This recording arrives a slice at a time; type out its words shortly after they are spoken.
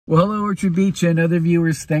Well, hello, Orchard Beach and other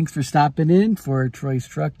viewers. Thanks for stopping in for Troy's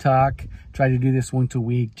Truck Talk. Try to do this once a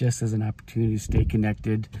week just as an opportunity to stay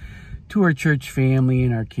connected to our church family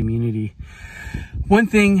and our community. One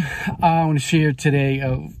thing I want to share today,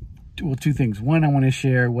 well, two things. One, I want to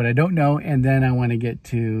share what I don't know, and then I want to get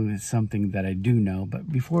to something that I do know.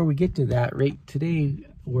 But before we get to that, right today,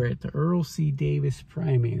 we're at the Earl C. Davis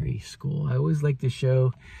Primary School. I always like to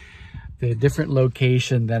show the different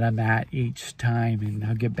location that I'm at each time, and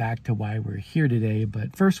I'll get back to why we're here today.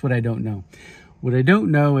 But first, what I don't know. What I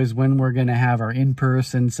don't know is when we're going to have our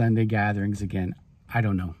in-person Sunday gatherings again. I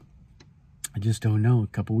don't know. I just don't know. A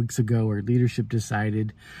couple weeks ago, our leadership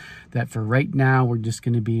decided that for right now, we're just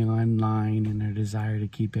going to be online in our desire to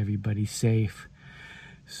keep everybody safe.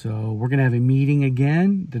 So we're going to have a meeting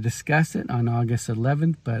again to discuss it on August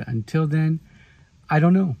 11th. But until then, I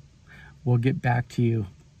don't know. We'll get back to you.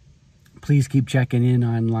 Please keep checking in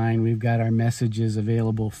online. We've got our messages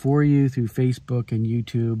available for you through Facebook and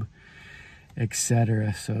YouTube,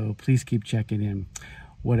 etc. So please keep checking in.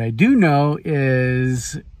 What I do know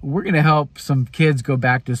is we're going to help some kids go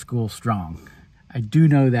back to school strong. I do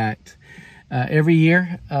know that. Every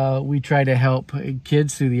year, we try to help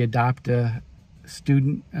kids through the Adopt a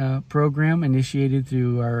Student program initiated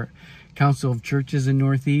through our Council of Churches in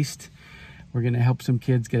Northeast. We're going to help some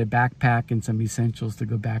kids get a backpack and some essentials to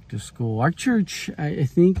go back to school. Our church, I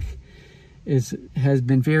think, has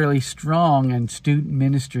been fairly strong in student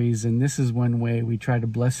ministries, and this is one way we try to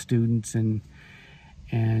bless students and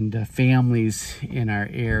families in our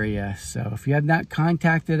area. So if you have not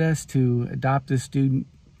contacted us to adopt a student,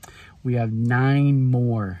 we have 9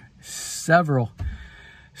 more. Several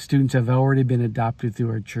students have already been adopted through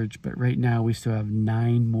our church, but right now we still have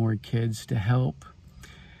 9 more kids to help.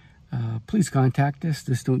 Please contact us.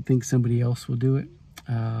 Just don't think somebody else will do it.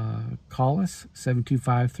 Call us,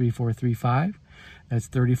 725-3435. That's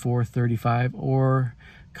 3435. Or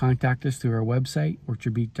contact us through our website,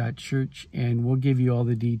 orchardbeach.church, and we'll give you all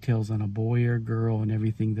the details on a boy or girl and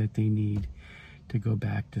everything that they need to go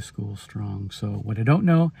back to school strong. So what I don't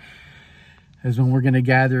know is when we're going to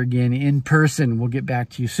gather again in person. We'll get back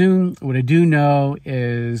to you soon. What I do know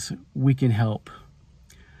is we can help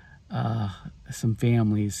some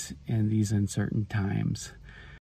families in these uncertain times.